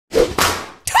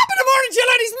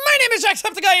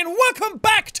Jacksepticeye and welcome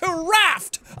back to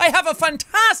Raft! I have a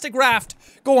fantastic raft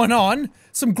going on.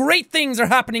 Some great things are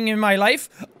happening in my life.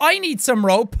 I need some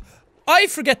rope. I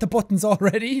forget the buttons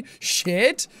already.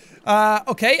 Shit.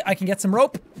 Okay, I can get some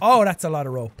rope. Oh, that's a lot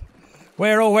of rope.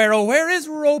 Where, oh, where is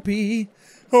Ropey?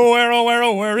 Oh,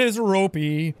 where is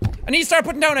Ropey? I need to start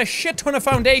putting down a shit ton of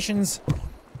foundations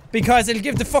because it'll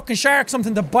give the fucking shark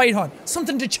something to bite on.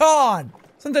 Something to chaw on.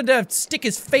 Something to stick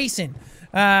his face in.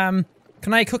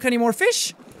 Can I cook any more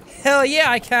fish? Hell yeah,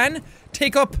 I can.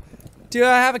 Take up... Do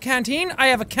I have a canteen? I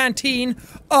have a canteen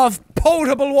of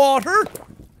potable water.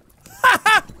 Ha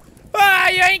ha! Ah,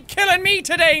 you ain't killing me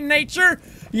today, nature!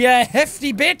 You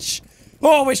hefty bitch!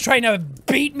 Always trying to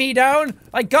beat me down.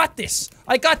 I got this.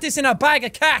 I got this in a bag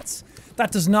of cats.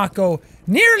 That does not go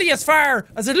nearly as far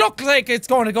as it looks like it's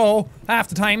going to go half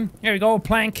the time. Here we go.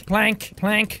 Plank, plank,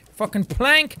 plank. Fucking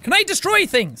plank. Can I destroy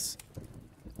things?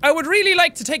 I would really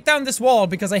like to take down this wall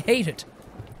because I hate it.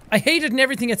 I hate it and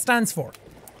everything it stands for.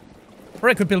 Or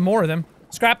I could build more of them.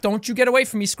 Scrap, don't you get away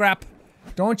from me, Scrap.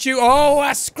 Don't you- Oh,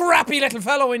 a scrappy little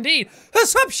fellow indeed.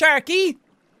 What's up, Sharky?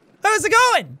 How's it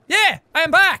going? Yeah, I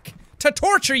am back to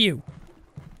torture you.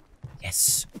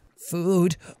 Yes.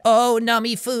 Food. Oh,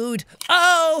 nummy food.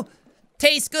 Oh,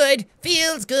 tastes good.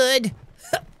 Feels good.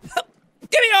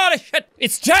 Give me all the shit.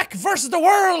 It's Jack versus the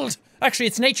world. Actually,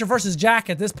 it's nature versus Jack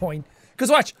at this point. Cause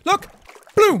watch, look,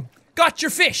 bloom, got your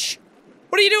fish.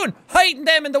 What are you doing? Hiding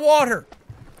them in the water.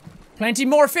 Plenty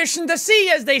more fish in the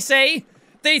sea, as they say.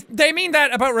 They mean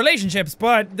that about relationships,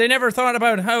 but they never thought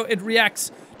about how it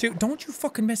reacts to- Don't you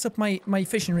fucking mess up my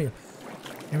fishing reel.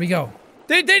 Here we go.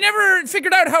 They never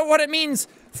figured out what it means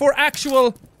for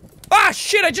actual- Ah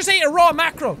shit, I just ate a raw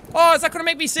mackerel. Oh, is that gonna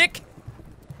make me sick?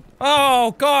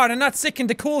 Oh god, I'm not sick in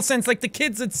the cool sense like the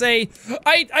kids would say.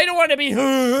 I don't want to be-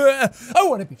 I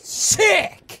want to be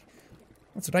sick!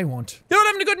 That's what I want. You know, I'm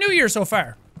having a good New Year so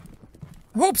far.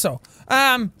 I hope so.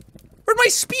 Where'd my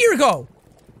spear go?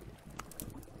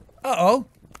 Uh-oh.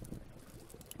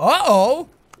 Uh-oh.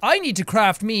 I need to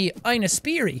craft me a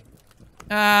speary.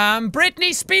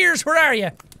 Britney Spears, where are you?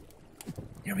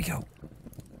 Here we go.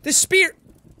 This spear-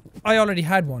 I already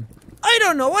had one. I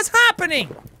don't know what's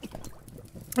happening!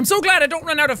 I'm so glad I don't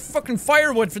run out of fucking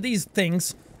firewood for these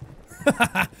things.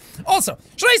 Also,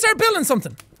 should I start building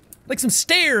something? Like some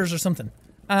stairs or something.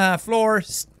 Floor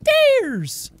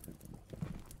stairs!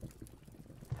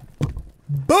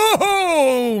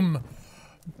 Boom!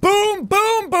 Boom,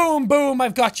 boom, boom, boom!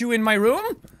 I've got you in my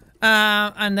room.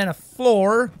 And then a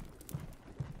floor.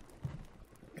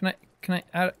 Can I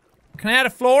add a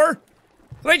floor?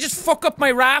 Did I just fuck up my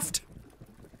raft?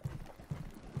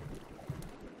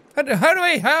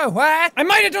 What? I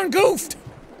might have done goofed!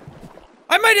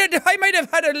 I might have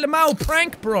had a Lamau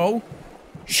prank, bro.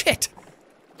 Shit.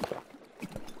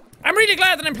 I'm really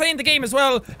glad that I'm playing the game as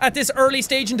well at this early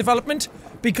stage in development,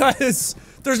 because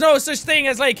there's no such thing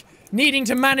as, like, needing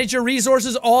to manage your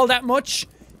resources all that much.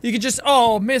 You could just-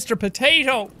 Oh, Mr.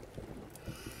 Potato.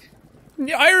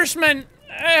 The Irishman,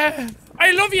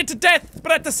 I love you to death,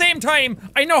 but at the same time,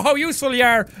 I know how useful you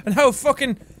are, and how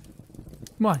fucking-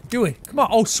 Come on, do it. Come on.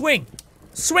 Oh, swing.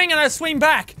 Swing and I'll swing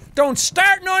back. Don't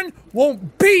start none,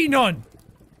 won't be none.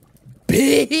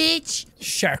 Bitch!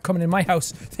 Shark coming in my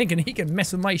house, thinking he can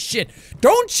mess with my shit.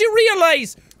 Don't you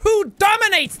realize who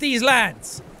dominates these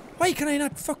lands? Why can I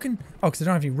not fucking- Oh, because I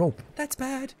don't have any rope. That's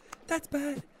bad. That's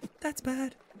bad. That's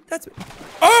bad. That's bad.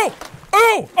 Oh!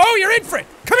 Oh! Oh, you're in for it!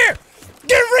 Come here!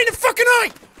 Get right in the fucking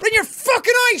eye! Right in your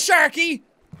fucking eye, Sharky!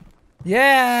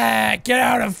 Yeah! Get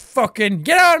out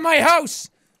of my house!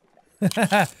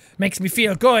 Makes me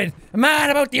feel good. I'm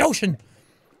mad about the ocean.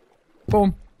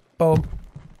 Boom. Boom.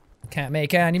 Can't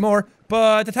make any more,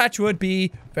 but the thatch would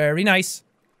be very nice.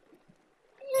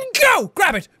 Go!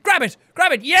 Grab it! Grab it!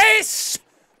 Grab it! Yes!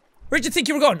 Where'd you think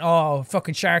you were going? Oh,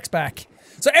 fucking shark's back.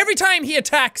 So every time he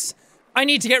attacks, I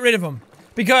need to get rid of him.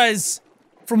 Because,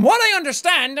 from what I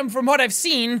understand, and from what I've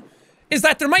seen, is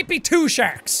that there might be 2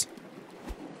 sharks.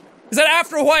 Is that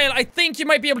after a while, I think you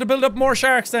might be able to build up more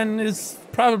sharks than is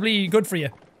probably good for you.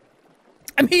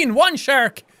 I mean, 1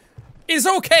 shark is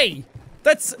okay.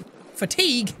 That's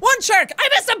fatigue. 1 shark! I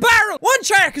missed a barrel! 1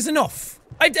 shark is enough.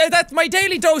 That my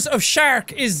daily dose of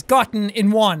shark is gotten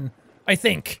in 1, I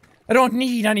think. I don't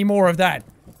need any more of that.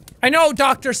 I know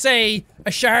doctors say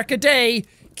a shark a day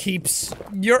keeps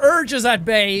your urges at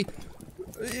bay,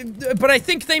 but I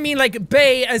think they mean like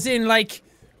bay as in like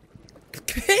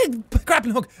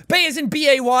grappling hook. Bay as in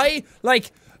B-A-Y,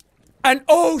 like an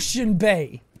ocean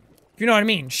bay. You know what I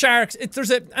mean? Sharks, there's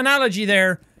an analogy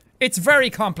there. It's very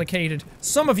complicated.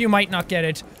 Some of you might not get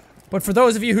it, but for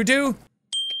those of you who do,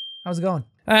 how's it going?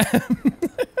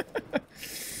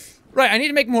 Right, I need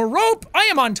to make more rope. I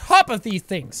am on top of these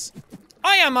things.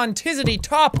 I am on tizzity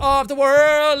top of the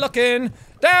world looking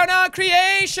down on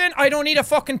creation. I don't need a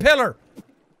fucking pillar.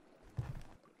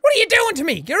 What are you doing to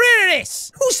me? Get rid of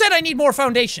this. Who said I need more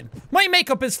foundation? My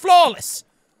makeup is flawless.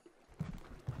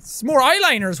 It's more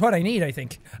eyeliner is what I need, I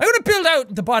think. I'm gonna build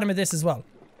out the bottom of this as well.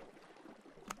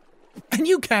 And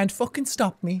you can't fucking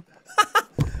stop me.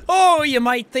 Oh, you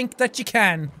might think that you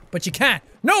can, but you can't.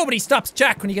 Nobody stops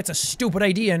Jack when he gets a stupid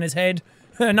idea in his head.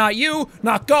 Not you,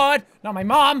 not God, not my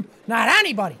mom, not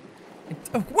anybody.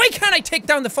 Why can't I take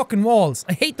down the fucking walls?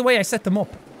 I hate the way I set them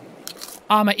up.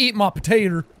 I'ma eat my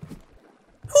potato.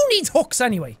 Who needs hooks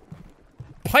anyway?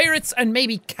 Pirates and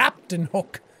maybe Captain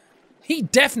Hook. He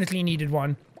definitely needed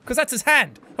one, because that's his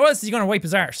hand. How else is he gonna wipe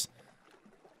his arse?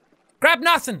 Grab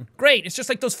nothing. Great, it's just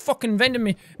like those fucking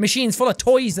vending machines full of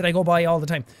toys that I go by all the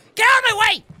time. Get out of my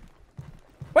way!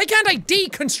 Why can't I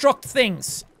deconstruct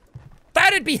things?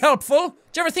 That'd be helpful.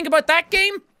 Did you ever think about that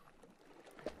game?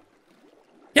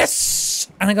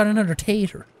 Yes! And I got another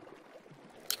tater.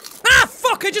 Ah,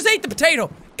 fuck, I just ate the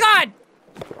potato. God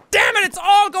damn it, it's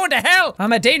all going to hell.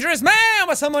 I'm a dangerous man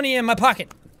with some money in my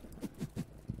pocket.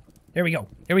 Here we go,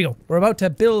 here we go. We're about to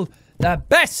build the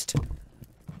best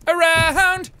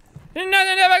around. Nothing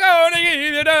ever gonna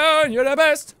keep you down. You're the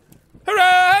best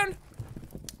around.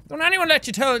 Don't anyone let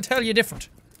you tell you different.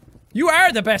 You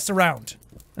are the best around.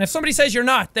 And if somebody says you're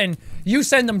not, then you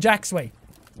send them Jack's way.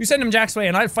 You send them Jack's way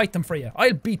and I'll fight them for you.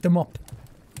 I'll beat them up.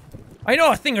 I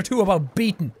know a thing or two about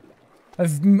beating.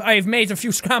 I've made a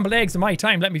few scrambled eggs in my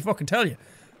time, let me fucking tell you.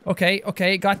 Okay,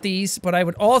 okay, got these, but I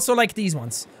would also like these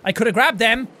ones. I could have grabbed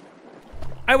them.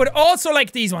 I would also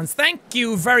like these ones. Thank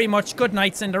you very much. Good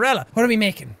night, Cinderella. What are we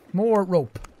making? More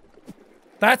rope.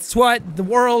 That's what the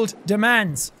world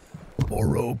demands. More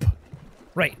rope.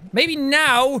 Right, maybe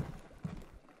now...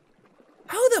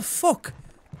 How the fuck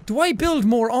do I build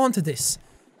more onto this?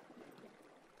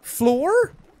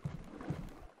 Floor?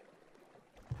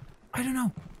 I don't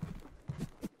know.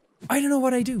 I don't know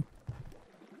what I do.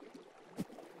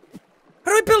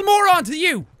 How do I build more onto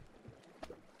you?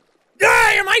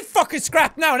 Yeah, you're my fucking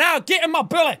scrap now. Now get in my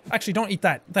bullet. Actually, don't eat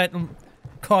that. That'll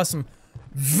cause some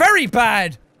very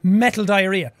bad metal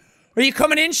diarrhea. Are you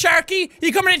coming in, Sharky? Are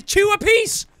you coming in to chew a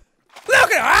piece?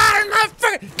 Look at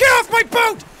it. Get off my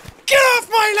boat. Get off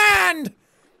my land.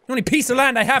 The only piece of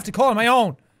land I have to call my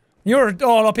own. You're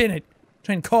all up in it.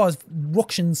 Trying to cause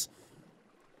ructions.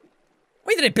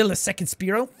 Why did I build a second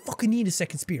spear? I don't fucking need a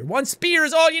second spear. One spear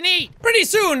is all you need. Pretty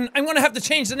soon, I'm gonna have to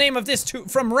change the name of this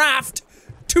from Raft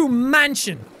to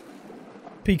Mansion.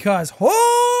 Because,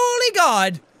 holy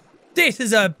God, this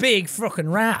is a big fucking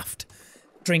raft.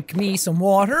 Drink me some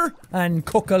water and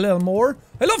cook a little more.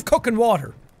 I love cooking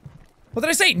water. What did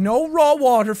I say? No raw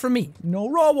water for me. No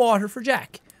raw water for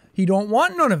Jack. He don't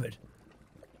want none of it.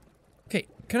 Okay,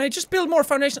 can I just build more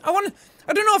foundation? I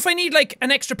don't know if I need like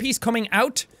an extra piece coming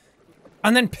out.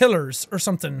 And then pillars or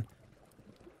something.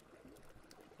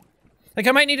 Like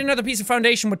I might need another piece of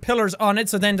foundation with pillars on it,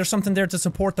 so then there's something there to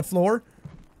support the floor.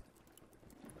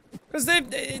 Because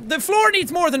the floor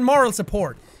needs more than moral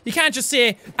support. You can't just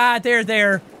say, ah,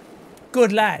 there,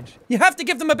 good lad. You have to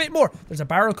give them a bit more. There's a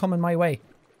barrel coming my way.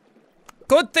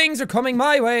 Good things are coming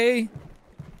my way.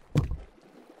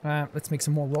 Let's make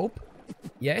some more rope.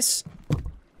 Yes.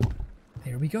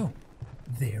 There we go.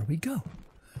 There we go.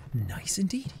 Nice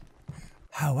indeed.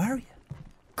 How are you?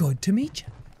 Good to meet you.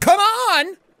 Come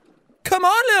on! Come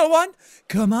on, little one!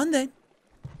 Come on, then.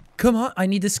 Come on, I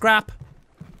need the scrap.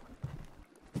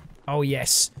 Oh,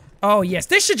 yes. Oh, yes.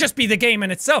 This should just be the game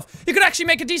in itself. You could actually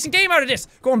make a decent game out of this.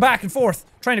 Going back and forth,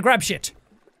 trying to grab shit.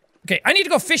 Okay, I need to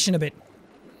go fishing a bit.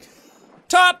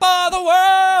 Top of the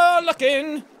world,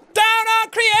 looking down on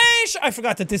creation. I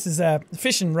forgot that this is a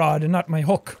fishing rod and not my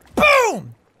hook.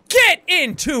 Boom! Get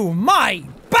into my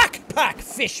backpack,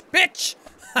 fish bitch!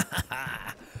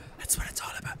 That's what it's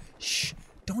all about. Shh,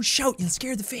 don't shout, you'll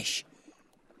scare the fish.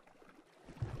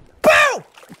 Boo!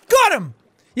 Got him!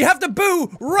 You have to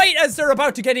boo right as they're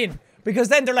about to get in. Because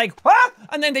then they're like, huh?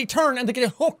 And then they turn and they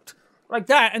get hooked like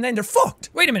that and then they're fucked.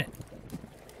 Wait a minute.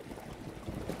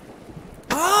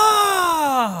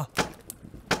 Ah!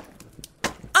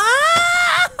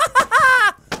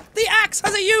 Ah! The axe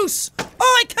has a use!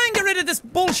 Oh, I can get rid of this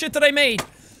bullshit that I made.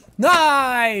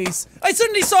 Nice! I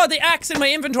suddenly saw the axe in my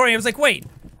inventory. I was like, wait.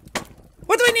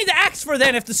 What do I need the axe for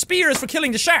then if the spear is for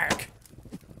killing the shark?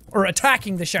 Or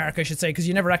attacking the shark, I should say, because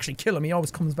you never actually kill him. He always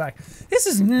comes back. This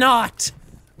is not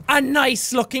a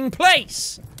nice looking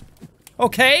place.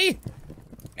 Okay?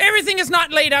 Everything is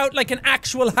not laid out like an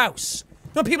actual house.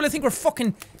 You know people that think we're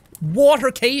fucking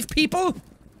water cave people?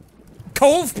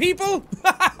 Cove people?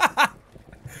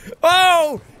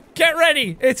 Oh! Get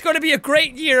ready! It's gonna be a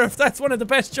great year if that's one of the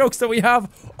best jokes that we have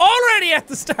already at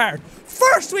the start.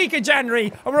 First week of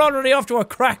January, and we're already off to a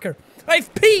cracker.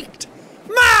 I've peaked!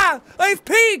 Ma! I've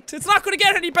peaked! It's not gonna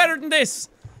get any better than this.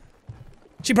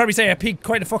 She'd probably say I peaked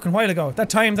quite a fucking while ago. That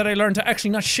time that I learned to actually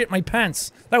not shit my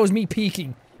pants. That was me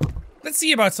peaking. Let's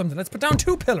see about something. Let's put down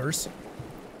 2 pillars.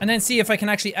 And then see if I can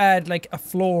actually add, like, a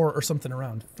floor or something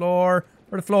around. Floor.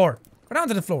 Or the floor. Go down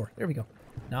to the floor. There we go.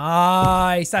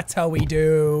 Nice. That's how we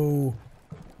do.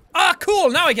 Ah,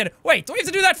 cool. Now I get it. Wait, do we have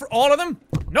to do that for all of them?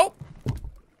 Nope.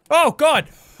 Oh, God.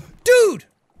 Dude!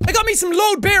 I got me some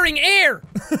load-bearing air!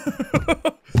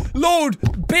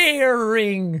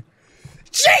 Load-bearing.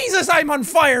 Jesus, I'm on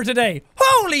fire today!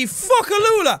 Holy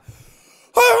fuckalula!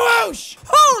 Oh, whoosh!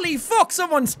 Holy fuck,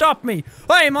 someone stop me!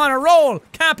 I'm on a roll!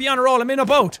 Can't be on a roll, I'm in a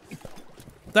boat!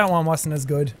 That one wasn't as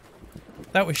good.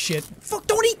 That was shit. Fuck,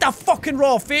 don't eat that fucking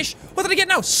raw fish! What did I get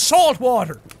now? Salt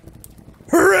water!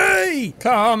 Hooray!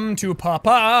 Come to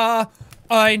Papa!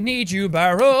 I need you,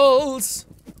 barrels!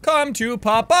 Come to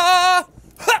Papa!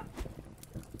 Ha!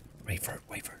 Wait for it,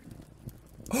 wait for it.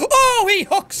 Oh, he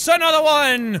hooks another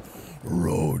one!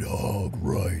 Roadhog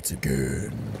rides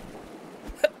again.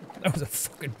 That was a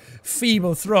fucking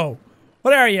feeble throw.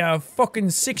 What are you, a fucking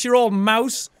 6-year-old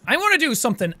mouse? I'm gonna do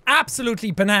something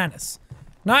absolutely bananas.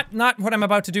 Not what I'm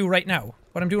about to do right now.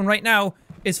 What I'm doing right now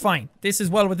is fine. This is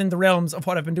well within the realms of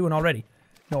what I've been doing already.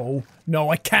 No,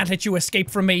 no, I can't let you escape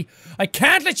from me. I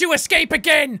can't let you escape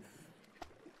again!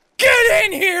 Get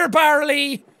in here,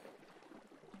 Barley!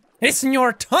 Isn't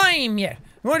your time yet?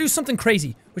 I want to do something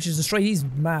crazy, which is destroy these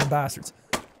mad bastards.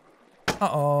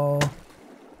 Uh-oh.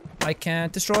 I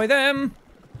can't destroy them.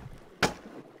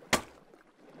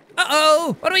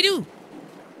 Uh-oh! What do I do?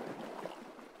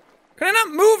 Can I not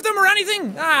move them or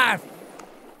anything? Ah,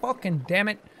 fucking damn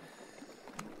it.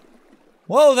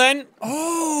 Well then.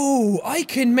 Oh, I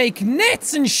can make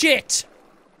nets and shit!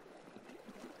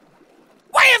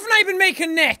 Why haven't I been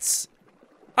making nets?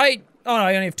 Oh no,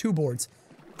 I only have 2 boards.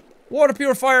 Water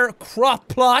purifier, crop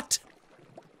plot.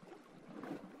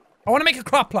 I want to make a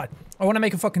crop plot. I want to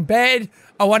make a fucking bed.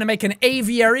 I want to make an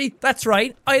aviary. That's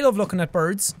right. I love looking at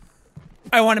birds.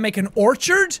 I want to make an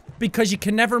orchard because you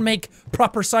can never make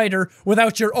proper cider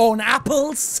without your own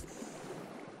apples.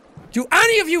 Do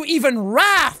any of you even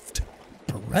raft?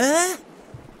 Bruh?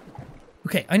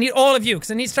 Okay, I need all of you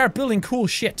because I need to start building cool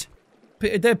shit.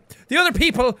 The other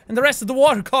people in the rest of the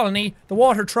water colony, the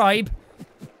water tribe,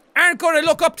 aren't going to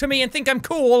look up to me and think I'm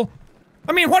cool.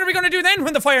 I mean, what are we going to do then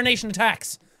when the Fire Nation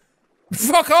attacks?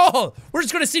 Fuck all! We're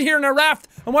just going to sit here in a raft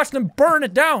and watch them burn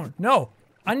it down. No,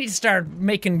 I need to start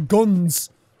making guns.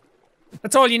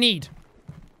 That's all you need.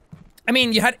 I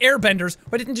mean, you had airbenders.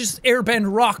 Why didn't you just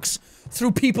airbend rocks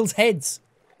through people's heads?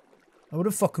 That would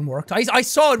have fucking worked. I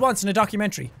saw it once in a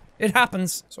documentary. It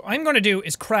happens. So what I'm going to do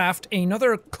is craft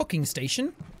another cooking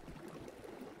station.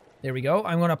 There we go.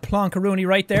 I'm going to plonk a Rooney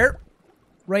right there.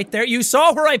 Right there. You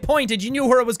saw where I pointed. You knew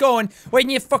where it was going. Why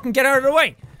didn't you fucking get out of the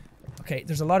way? Okay,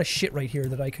 there's a lot of shit right here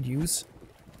that I could use.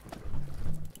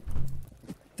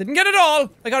 Didn't get it all.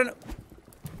 I got it.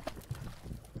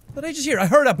 What did I just hear? I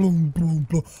heard a boom, boom,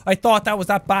 boom. I thought that was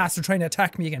that bastard trying to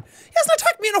attack me again. He hasn't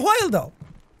attacked me in a while, though.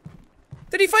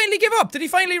 Did he finally give up? Did he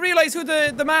finally realize who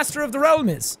the master of the realm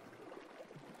is?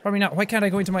 Probably not. Why can't I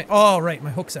go into my... Oh, right, my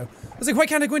hook's out. I was like, why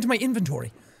can't I go into my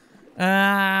inventory?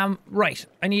 Right.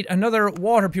 I need another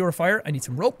water purifier. I need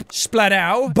some rope.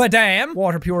 Splatow. Badam.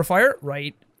 Water purifier.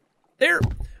 Right there.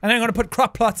 And I'm gonna put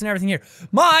crop plots and everything here.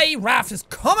 My raft is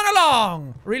coming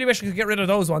along! I really wish I could get rid of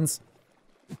those ones.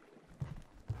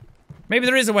 Maybe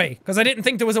there is a way, because I didn't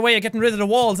think there was a way of getting rid of the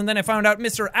walls, and then I found out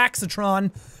Mr.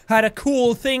 Axatron had a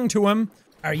cool thing to him.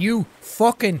 Are you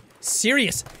fucking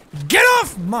serious? Get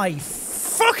off my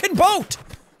fucking boat!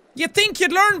 You'd think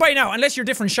you'd learn by now, unless you're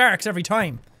different sharks every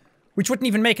time. Which wouldn't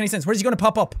even make any sense. Where's he gonna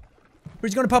pop up?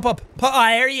 Where's he gonna pop up? Ah,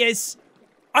 there he is.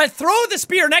 I'll throw the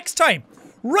spear next time.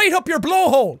 Right up your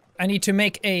blowhole. I need to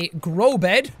make a grow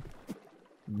bed.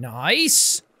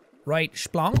 Nice. Right,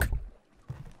 splonk.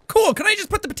 Cool, can I just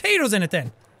put the potatoes in it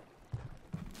then?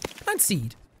 Plant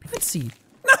seed. Plant seed.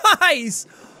 Nice!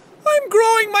 I'm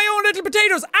growing my own little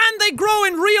potatoes and they grow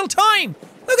in real time.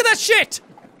 Look at that shit.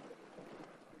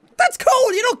 That's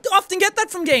cool. You don't often get that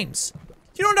from games.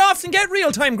 You don't often get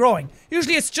real-time growing.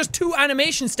 Usually it's just 2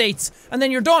 animation states and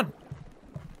then you're done.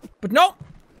 But no.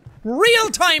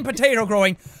 Real-time potato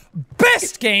growing.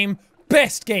 Best game.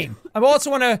 Best game. I also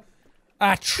want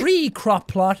a tree crop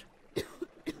plot.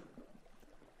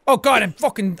 Oh god,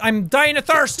 I'm dying of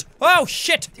thirst. Oh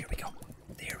shit. There we go.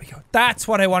 There we go. That's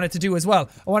what I wanted to do as well.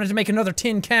 I wanted to make another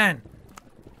tin can.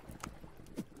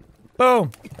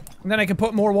 Boom. And then I can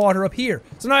put more water up here.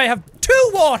 So now I have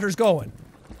 2 waters going.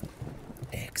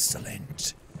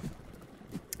 Excellent.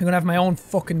 I'm gonna have my own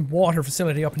fucking water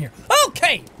facility up in here.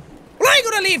 Okay! Well, I'm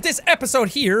gonna leave this episode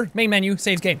here. Main menu,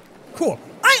 saves game. Cool.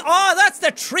 Oh, that's the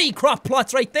tree crop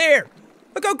plots right there.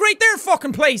 Look how great their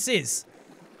fucking place is.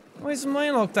 Why isn't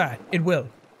mine like that? It will.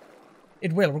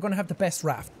 It will. We're gonna have the best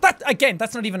raft. That, again,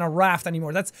 that's not even a raft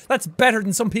anymore. That's better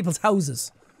than some people's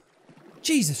houses.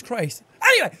 Jesus Christ.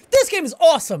 Anyway, this game is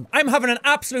awesome. I'm having an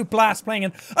absolute blast playing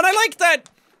it. And I like that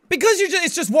because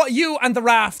it's just what you and the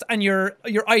raft and your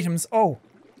items. Oh.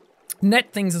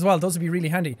 Net things as well. Those would be really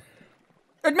handy.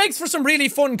 It makes for some really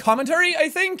fun commentary, I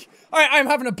think. I'm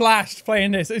having a blast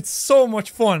playing this. It's so much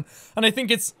fun. And I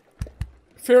think it's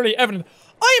fairly evident.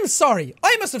 I am sorry.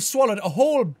 I must have swallowed a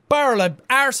whole barrel of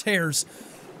arse hairs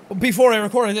before I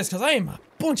recorded this because I am a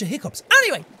bunch of hiccups.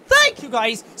 Anyway, thank you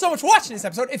guys so much for watching this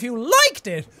episode. If you liked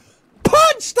it,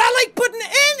 punch that like button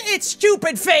in its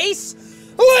stupid face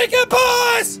like a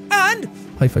boss! And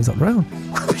high fives up around.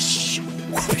 Whoosh,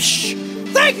 whoosh.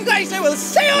 Thank you guys. I will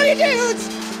see all you dudes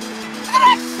in the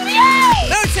next video!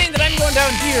 Not saying that I'm going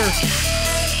down here,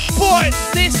 but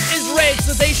this is red,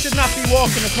 so they should not be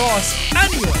walking across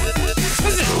anyway.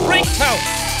 This is Great Town.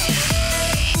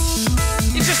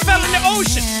 It just fell in the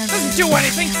ocean. Doesn't do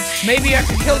anything. Maybe I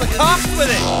can kill the cops with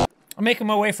it. I'm making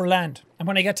my way for land. And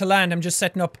when I get to land, I'm just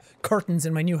setting up curtains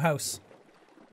in my new house.